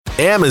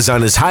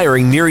Amazon is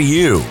hiring near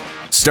you.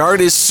 Start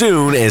as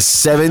soon as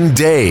 7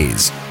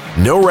 days.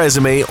 No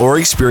resume or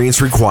experience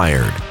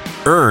required.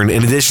 Earn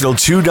an additional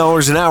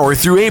 $2 an hour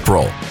through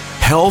April.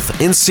 Health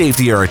and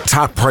safety are a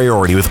top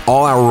priority with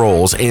all our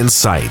roles and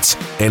sites,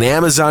 and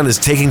Amazon is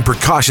taking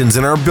precautions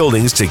in our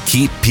buildings to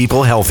keep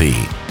people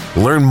healthy.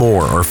 Learn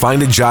more or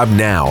find a job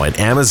now at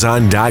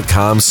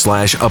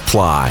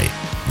amazon.com/apply.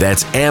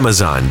 That's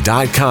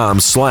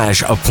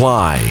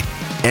amazon.com/apply.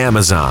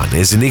 Amazon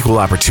is an equal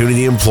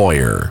opportunity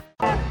employer.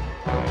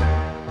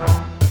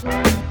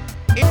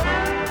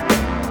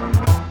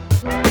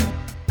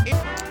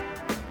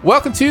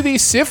 Welcome to the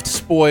Sift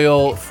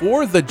Spoil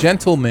for the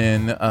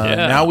Gentleman.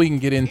 Now we can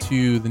get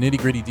into the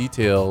nitty-gritty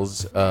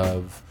details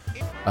of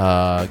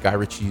Guy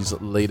Ritchie's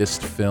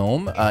latest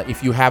film.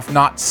 If you have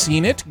not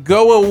seen it,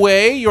 go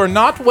away. You're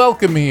not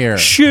welcome here.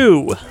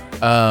 Shoo!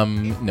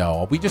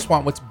 No, we just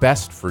want what's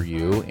best for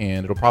you,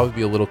 and it'll probably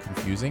be a little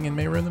confusing and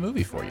may ruin the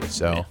movie for you.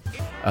 So,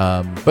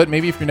 but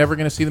maybe if you're never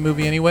going to see the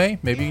movie anyway,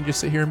 maybe you can just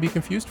sit here and be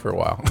confused for a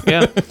while.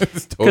 Yeah,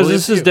 because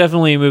this is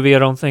definitely a movie I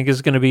don't think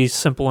is going to be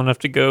simple enough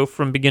to go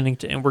from beginning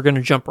to end. We're going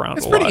to jump around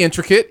It's a pretty lot.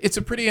 intricate. It's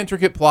a pretty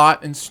intricate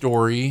plot and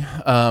story.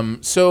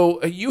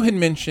 So you had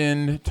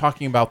mentioned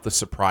talking about the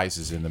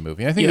surprises in the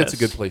movie. I think that's a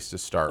good place to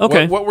start.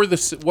 Okay. What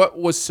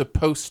was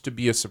supposed to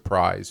be a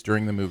surprise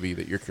during the movie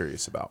that you're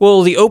curious about?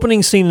 Well, the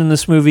opening scene in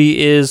this movie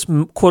is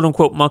quote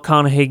unquote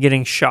McConaughey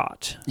getting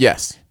shot.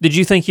 Yes. Did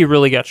you think he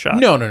really got shot?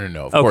 No.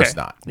 Of course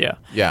not. Yeah.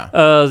 Yeah.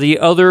 The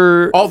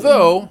other.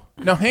 Although,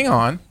 no, hang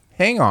on.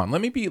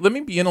 Let me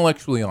be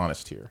intellectually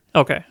honest here.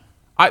 Okay.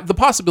 The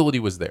possibility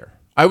was there.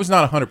 I was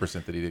not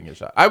 100% that he didn't get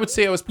shot. I would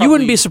say I was probably... You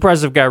wouldn't be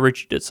surprised if Guy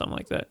Ritchie did something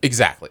like that.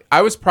 Exactly.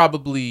 I was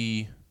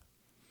probably...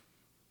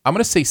 I'm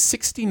going to say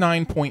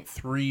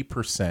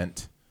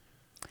 69.3%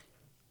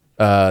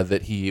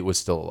 that he was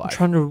still alive. I'm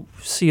trying to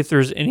see if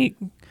there's any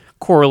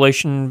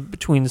correlation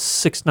between the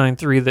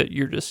 693 that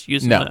you're just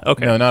using. No. That.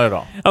 Okay. No, not at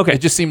all. Okay. It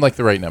just seemed like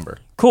the right number.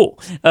 Cool.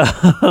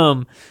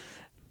 But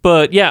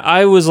yeah,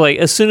 I was like,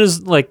 as soon as,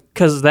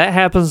 because that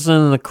happens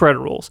in the credit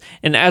rolls.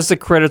 And as the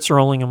credits are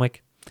rolling, I'm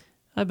like,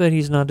 I bet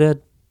he's not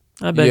dead.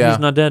 I bet he's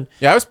not dead.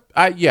 Yeah,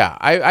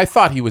 I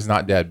thought he was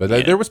not dead, but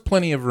there was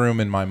plenty of room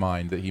in my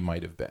mind that he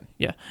might have been.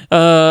 Yeah.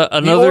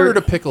 He ordered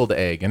a pickled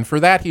egg, and for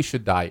that he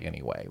should die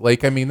anyway.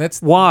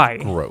 That's why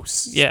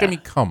gross. Yeah.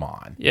 Come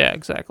on. Yeah,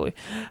 exactly.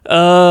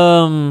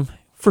 For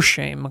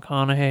shame,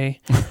 McConaughey.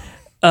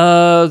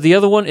 The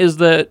other one is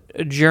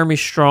that Jeremy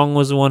Strong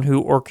was the one who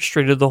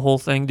orchestrated the whole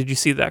thing. Did you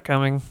see that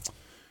coming?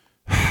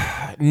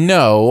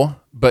 No,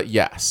 but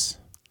yes.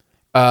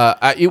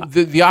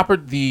 The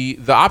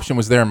option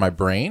was there in my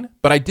brain,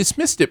 but I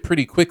dismissed it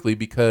pretty quickly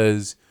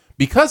because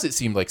it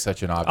seemed like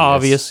such an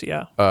obvious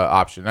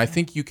option. I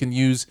think you can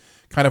use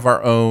kind of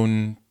our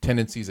own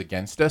tendencies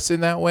against us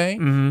in that way,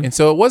 and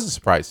so it was a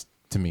surprise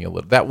to me a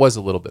little. That was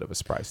a little bit of a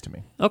surprise to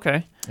me.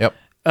 Okay. Yep.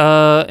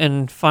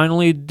 And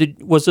finally,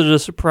 was it a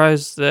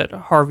surprise that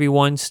Harvey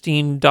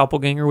Weinstein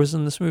doppelganger was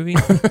in this movie?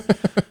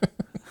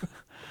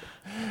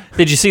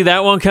 Did you see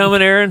that one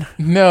coming, Aaron?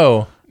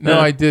 No,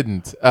 I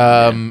didn't.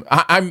 I'm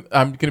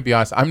going to be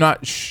honest. I'm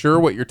not sure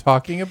what you're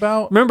talking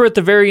about. Remember at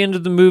the very end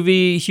of the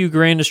movie, Hugh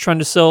Grant is trying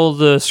to sell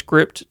the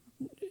script?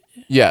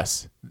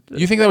 Yes.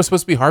 You think that was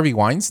supposed to be Harvey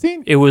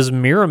Weinstein? It was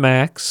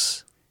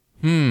Miramax.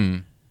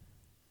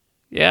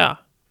 Yeah.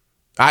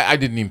 I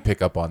didn't even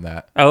pick up on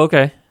that. Oh,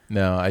 okay.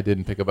 No, I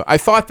didn't pick up. I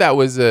thought that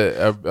was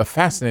a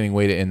fascinating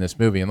way to end this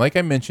movie. And like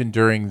I mentioned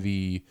during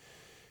the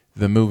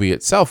movie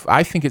itself,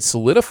 I think it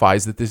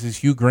solidifies that this is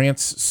Hugh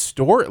Grant's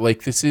story.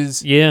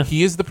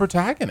 He is the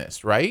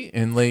protagonist, right?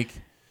 And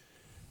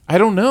I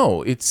don't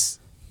know.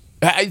 It's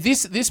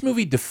this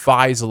movie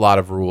defies a lot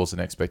of rules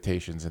and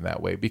expectations in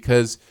that way,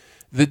 because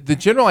the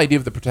general idea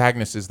of the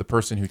protagonist is the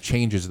person who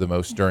changes the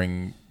most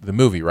during the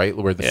movie, right?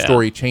 Where the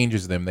story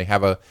changes them. They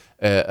have a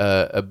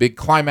big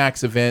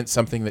climax event,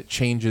 something that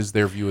changes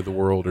their view of the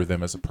world or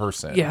them as a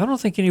person. Yeah, I don't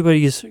think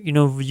anybody's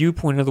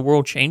viewpoint of the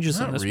world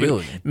changes in this really.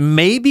 movie.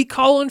 Maybe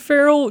Colin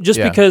Farrell, just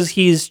because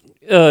he's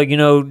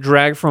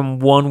dragged from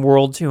one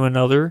world to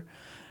another.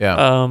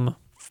 Yeah.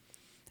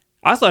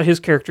 I thought his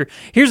character.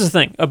 Here's the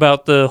thing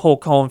about the whole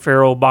Colin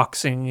Farrell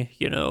boxing.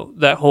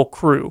 That whole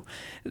crew.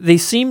 They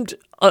seemed.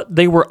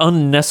 They were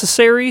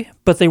unnecessary,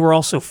 but they were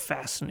also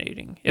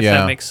fascinating, if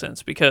that makes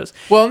sense. Because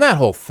and that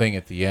whole thing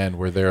at the end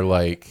where they're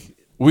like,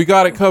 "We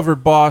got it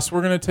covered, boss.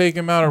 We're gonna take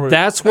him out."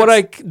 That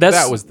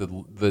was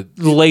the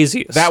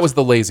laziest. That was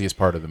the laziest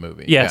part of the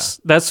movie.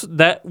 Yes, that's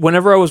that.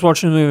 Whenever I was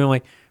watching the movie, I'm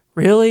like,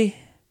 really?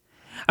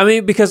 I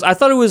mean, because I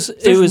thought it was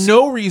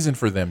no reason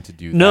for them to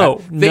do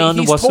that. None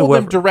he's whatsoever. Told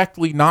them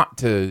directly not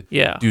to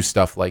do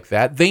stuff like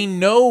that. They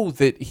know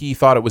that he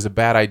thought it was a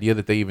bad idea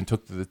that they even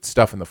took the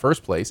stuff in the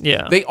first place.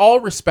 Yeah. They all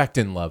respect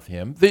and love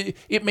him.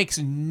 It makes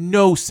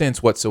no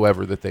sense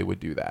whatsoever that they would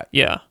do that.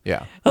 Yeah.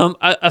 Yeah.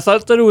 I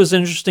thought that it was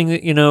interesting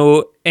that,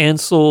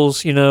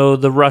 Ansel's,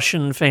 the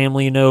Russian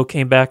family,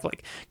 came back,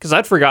 because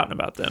I'd forgotten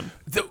about them.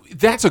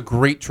 That's a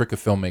great trick of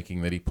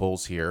filmmaking that he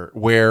pulls here,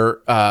 where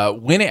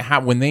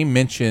when they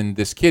mentioned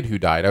this kid who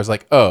died, I was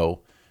like, oh,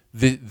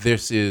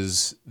 this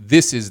is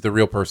the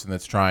real person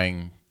that's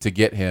trying to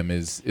get him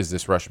is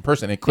this Russian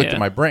person. It clicked in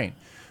my brain,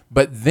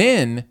 but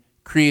then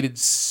created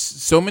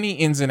so many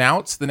ins and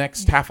outs the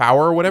next half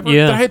hour or whatever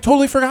that I had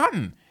totally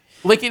forgotten.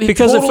 Like it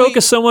because totally... it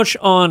focused so much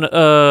on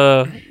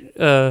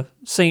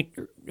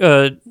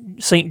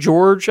Saint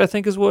George, I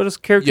think is what his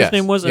character's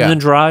name was, and then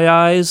Dry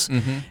Eyes.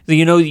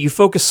 You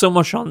focus so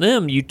much on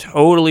them, you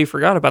totally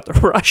forgot about the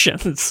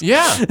Russians.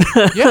 Yeah.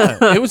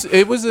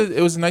 It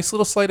was a nice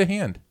little sleight of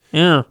hand.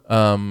 Yeah.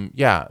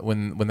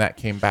 When that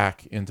came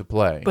back into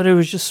play. But it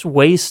was just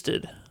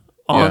wasted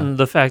on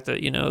the fact that,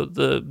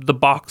 the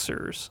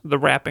boxers, the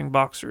rapping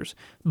boxers.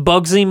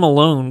 Bugsy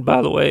Malone,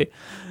 by the way.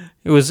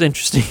 It was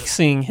interesting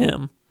seeing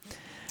him.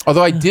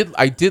 Although I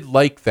did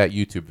like that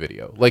YouTube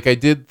video. Like I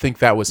did think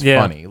that was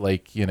funny.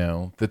 Like,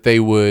 that they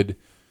would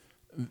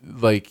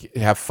like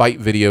have fight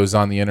videos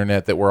on the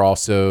internet that were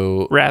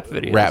also rap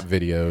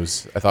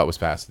videos. I thought was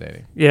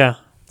fascinating. Yeah.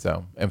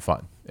 So, and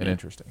fun and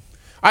interesting.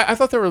 I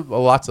thought there were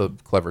lots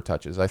of clever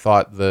touches. I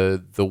thought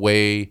the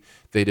way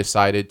they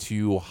decided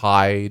to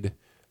hide,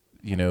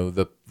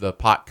 the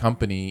pot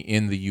company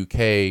in the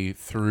UK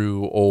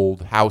through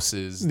old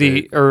houses.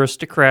 The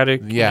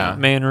aristocratic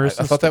manners.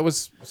 I thought that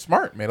was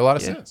smart. Made a lot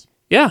of sense.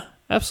 Yeah,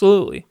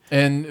 absolutely.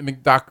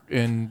 And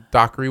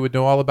Dockery would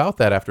know all about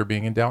that after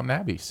being in Downton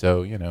Abbey.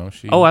 So,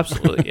 she... Oh,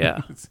 absolutely,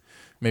 yeah.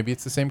 Maybe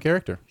it's the same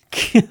character.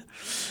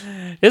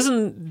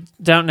 Isn't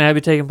Downton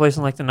Abbey taking place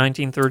in like the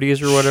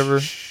 1930s or whatever?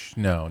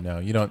 No,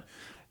 you don't.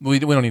 We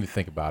don't need to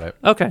think about it.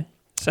 Okay,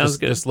 sounds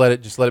good. Just let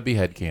it be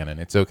headcanon.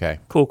 It's okay.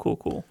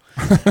 Cool.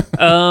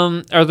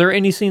 Are there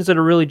any scenes that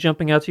are really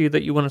jumping out to you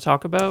that you want to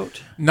talk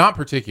about? Not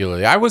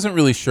particularly. I wasn't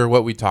really sure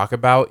what we talk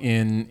about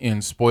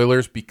in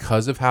spoilers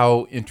because of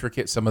how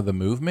intricate some of the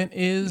movement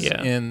is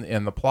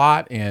in the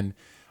plot, and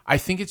I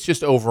think it's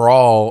just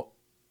overall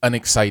an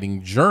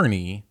exciting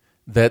journey.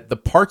 That the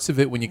parts of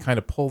it, when you kind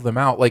of pull them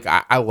out, like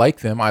I like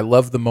them. I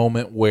love the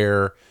moment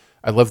where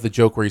I love the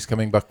joke where he's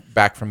coming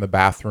back from the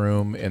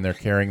bathroom and they're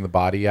carrying the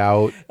body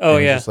out. Oh,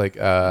 and yeah. He's just like,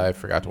 I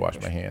forgot to wash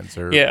my hands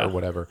or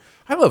whatever.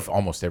 I love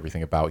almost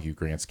everything about Hugh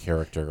Grant's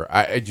character.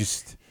 I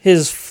just...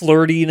 His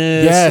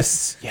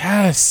flirtiness.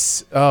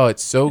 Yes. Oh,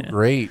 it's so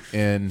great.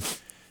 And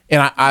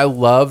I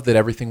love that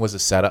everything was a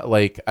setup.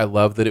 Like, I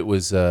love that it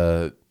was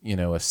a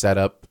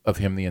setup of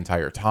him the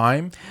entire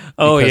time.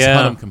 Because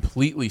Hunnam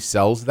completely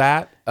sells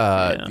that.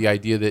 The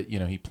idea that,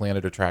 he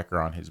planted a tracker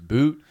on his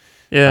boot.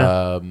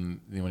 Yeah.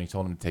 When he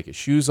told him to take his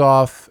shoes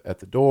off at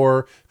the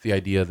door, the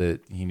idea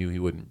that he knew he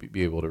wouldn't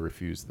be able to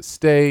refuse the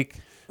steak.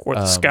 Or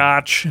the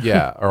scotch.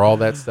 Or all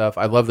that stuff.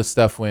 I love the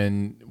stuff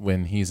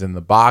when he's in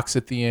the box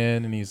at the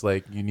end and he's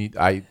like,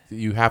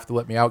 you have to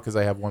let me out because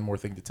I have one more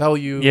thing to tell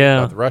you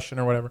about the Russian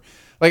or whatever.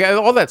 Like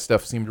all that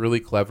stuff seemed really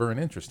clever and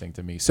interesting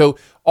to me. So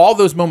all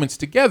those moments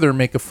together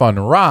make a fun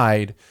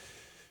ride,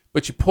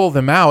 but you pull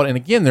them out and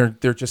again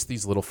they're just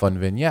these little fun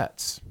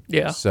vignettes.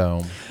 Yeah.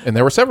 So, and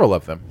there were several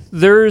of them.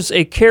 There's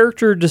a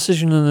character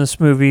decision in this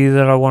movie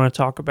that I want to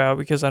talk about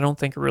because I don't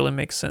think it really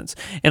makes sense.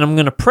 And I'm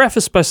going to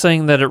preface by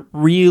saying that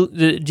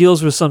it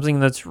deals with something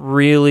that's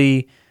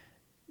really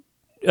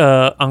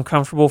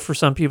uncomfortable for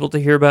some people to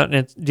hear about, and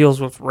it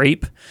deals with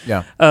rape.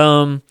 Yeah.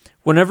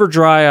 Whenever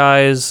Dry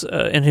Eyes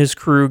and his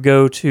crew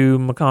go to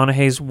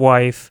McConaughey's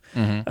wife,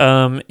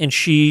 and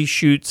she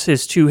shoots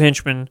his two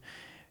henchmen,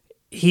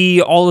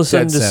 he all of a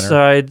sudden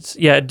decides,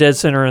 dead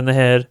center in the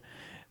head,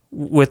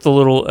 with the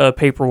little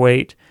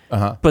paperweight.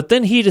 But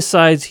then he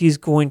decides he's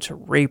going to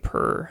rape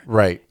her.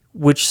 Right.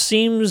 Which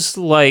seems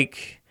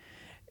like...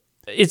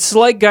 It's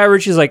like Guy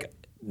Ritchie's like,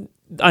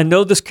 I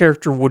know this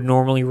character would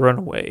normally run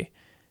away.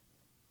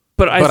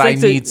 But I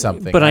need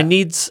something. But I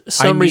need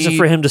some reason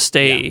for him to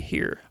stay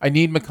here. I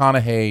need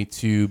McConaughey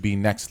to be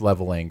next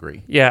level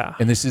angry. Yeah.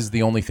 And this is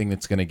the only thing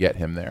that's going to get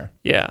him there.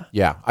 Yeah.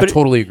 Yeah, I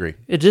totally agree.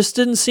 It just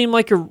didn't seem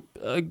like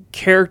a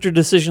character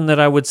decision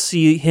that I would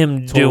see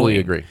him doing. Totally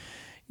agree.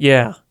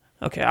 Yeah.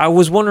 Okay, I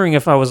was wondering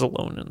if I was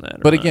alone in that.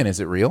 But again, is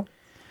it real?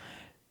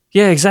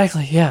 Yeah,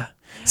 exactly. Yeah.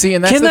 See,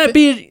 and that's can that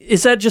be?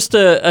 Is that just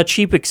a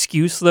cheap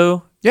excuse,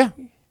 though? Yeah,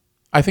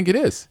 I think it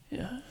is.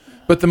 Yeah.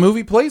 But the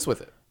movie plays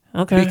with it.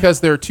 Okay.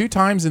 Because there are two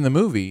times in the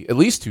movie, at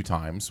least two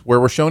times,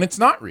 where we're shown it's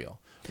not real.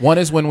 One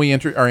is when we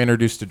are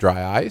introduced to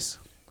Dry Eyes,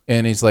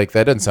 and he's like,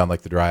 "That doesn't sound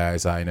like the Dry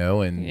Eyes I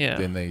know," and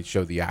then they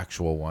show the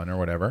actual one or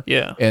whatever.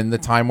 Yeah. And the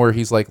time where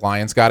he's like,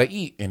 "Lions got to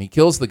eat," and he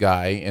kills the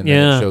guy, and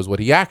then it shows what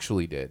he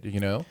actually did.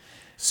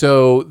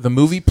 So the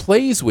movie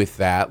plays with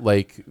that,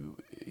 like,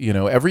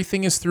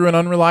 everything is through an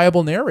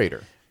unreliable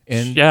narrator.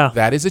 And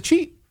that is a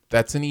cheat.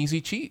 That's an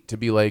easy cheat to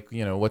be like,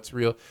 what's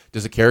real?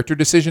 Does a character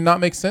decision not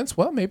make sense?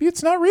 Well, maybe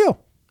it's not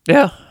real.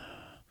 Yeah.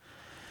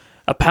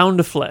 A pound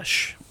of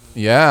flesh.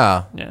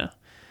 Yeah. Yeah.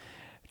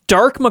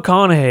 Dark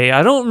McConaughey.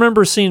 I don't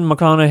remember seeing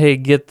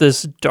McConaughey get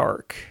this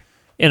dark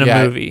in a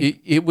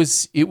movie. It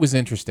was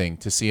interesting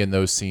to see in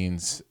those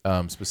scenes,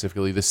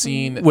 specifically the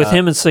scene with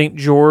him and St.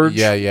 George.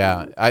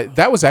 Yeah.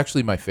 That was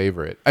actually my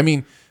favorite. I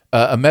mean,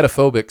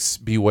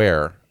 emetophobics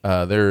beware.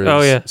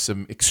 There is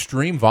some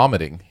extreme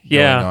vomiting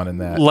going on in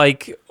that.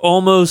 Like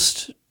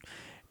almost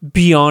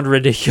beyond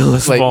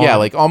ridiculous. Like Vaughn. yeah,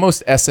 like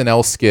almost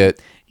SNL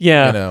skit.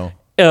 yeah, You know.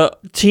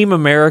 Team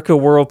America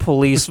World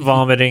Police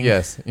vomiting.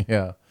 Yes.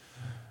 Yeah.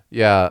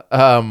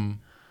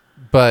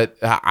 But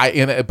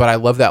I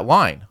love that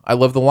line. I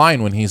love the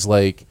line when he's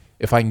like,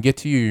 "If I can get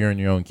to you, you're in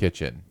your own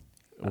kitchen.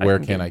 Where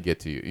can I get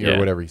to you?" Or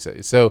whatever he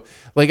says. So,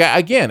 like,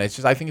 again, it's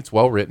just I think it's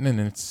well written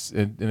and it's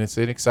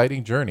an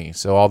exciting journey.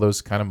 So all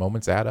those kind of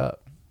moments add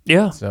up.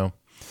 Yeah. So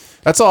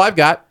that's all I've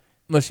got.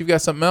 Unless you've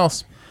got something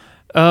else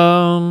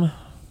No,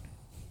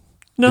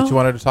 that you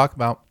wanted to talk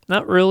about.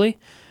 not really.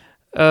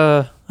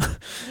 Shout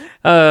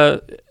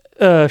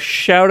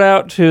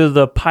out to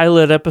the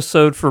pilot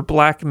episode for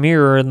Black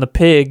Mirror and the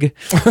pig.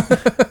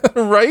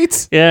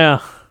 Right?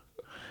 Yeah.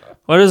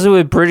 What is it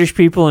with British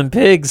people and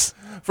pigs?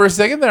 For a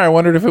second there, I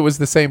wondered if it was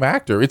the same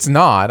actor. It's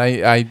not. No,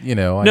 I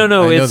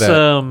know it's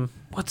that.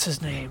 what's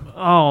his name?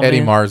 Oh,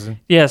 Eddie man. Marsan.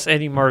 Yes,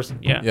 Eddie Marsan.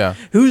 Yeah. Yeah.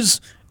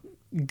 Who's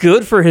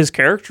good for his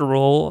character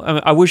role. I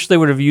mean, I wish they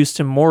would have used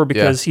him more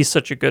because he's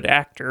such a good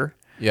actor.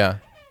 Yeah.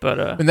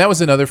 But and that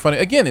was another funny.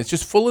 Again, it's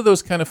just full of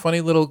those kind of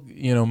funny little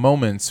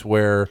moments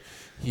where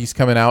he's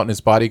coming out and his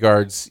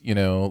bodyguards,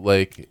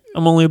 like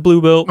I'm only a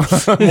blue belt.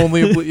 I'm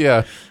only a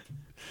yeah.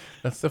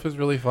 That stuff is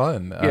really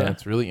fun.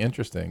 It's really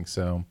interesting.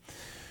 So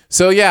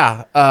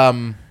yeah.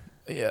 I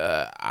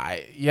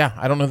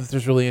don't know that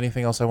there's really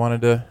anything else I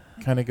wanted to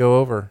kind of go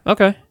over.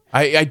 Okay.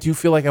 I do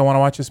feel like I want to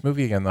watch this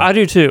movie again though. I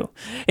do too.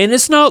 And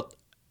it's not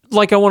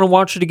like I want to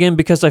watch it again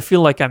because I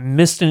feel like I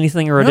missed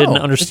anything or I didn't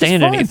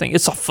understand anything.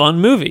 It's a fun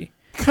movie.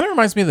 It kind of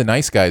reminds me of The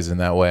Nice Guys in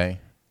that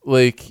way.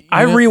 Like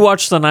I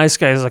rewatched The Nice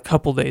Guys a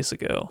couple days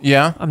ago.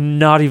 Yeah? I'm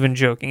not even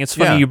joking. It's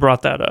funny you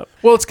brought that up.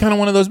 Well, it's kind of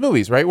one of those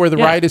movies, right? Where the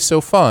ride is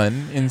so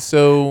fun and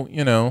so,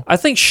 I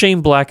think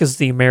Shane Black is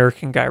the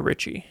American Guy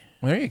Ritchie.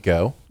 Well, there you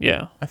go.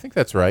 Yeah. I think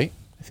that's right.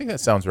 I think that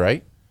sounds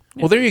right.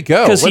 Well, there you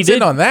go. What's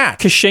in on that?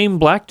 Because Shane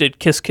Black did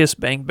Kiss Kiss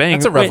Bang Bang.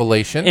 That's a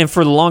revelation. And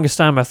for the longest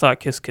time, I thought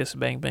Kiss Kiss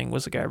Bang Bang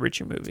was a Guy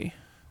Ritchie movie.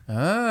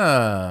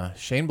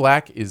 Shane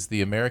Black is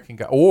the American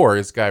guy, or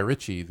is Guy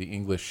Ritchie the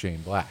English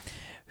Shane Black?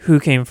 Who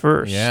came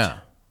first?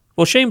 Yeah.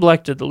 Well, Shane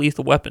Black did the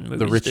Lethal Weapon movies.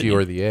 The Ritchie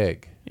or the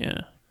Egg.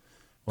 Yeah.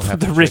 We'll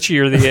have The to Ritchie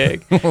or the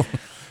Egg.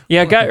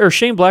 Yeah,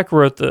 Shane Black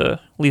wrote the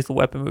Lethal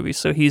Weapon movies,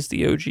 so he's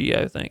the OG,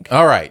 I think.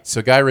 All right,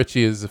 so Guy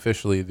Ritchie is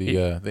officially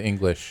the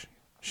English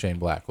Shane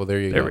Black. Well,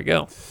 there you go. There we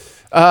go.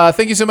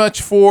 Thank you so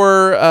much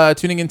for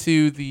tuning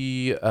into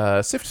the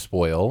Sift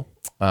Spoil.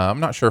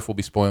 I'm not sure if we'll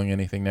be spoiling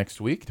anything next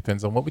week.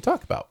 Depends on what we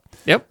talk about.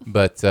 Yep.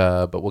 But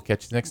we'll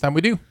catch you next time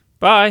we do.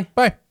 Bye.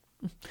 Bye.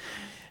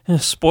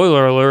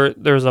 Spoiler alert,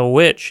 there's a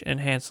witch in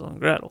Hansel and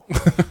Gretel.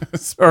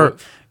 Or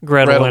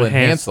Gretel and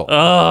Hansel.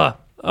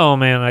 Oh,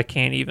 man, I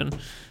can't even.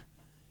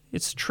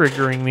 It's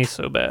triggering me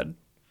so bad.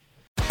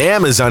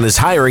 Amazon is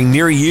hiring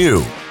near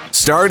you.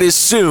 Start as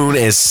soon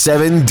as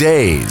 7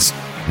 days.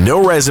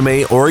 No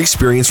resume or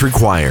experience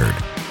required.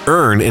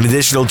 Earn an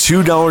additional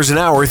 $2 an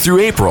hour through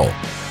April.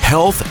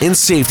 Health and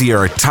safety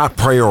are a top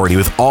priority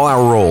with all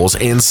our roles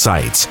and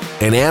sites,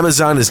 and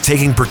Amazon is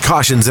taking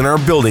precautions in our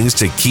buildings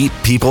to keep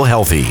people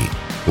healthy.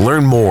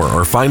 Learn more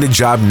or find a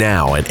job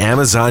now at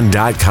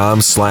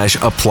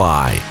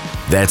amazon.com/apply.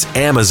 That's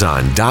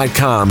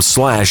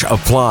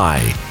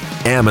amazon.com/apply.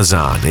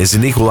 Amazon is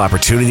an equal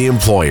opportunity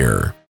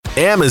employer.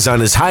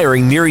 Amazon is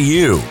hiring near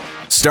you.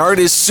 Start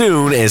as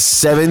soon as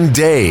 7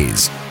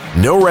 days.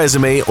 No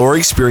resume or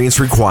experience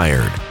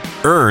required.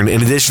 Earn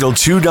an additional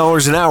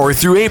 $2 an hour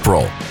through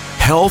April.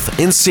 Health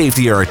and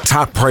safety are a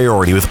top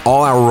priority with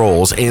all our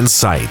roles and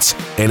sites,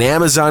 and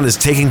Amazon is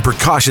taking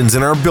precautions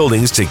in our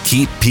buildings to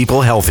keep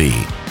people healthy.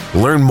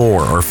 Learn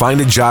more or find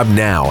a job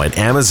now at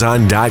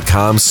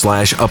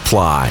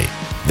amazon.com/apply.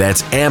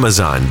 That's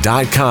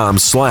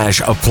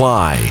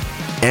amazon.com/apply.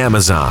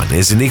 Amazon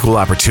is an equal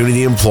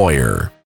opportunity employer.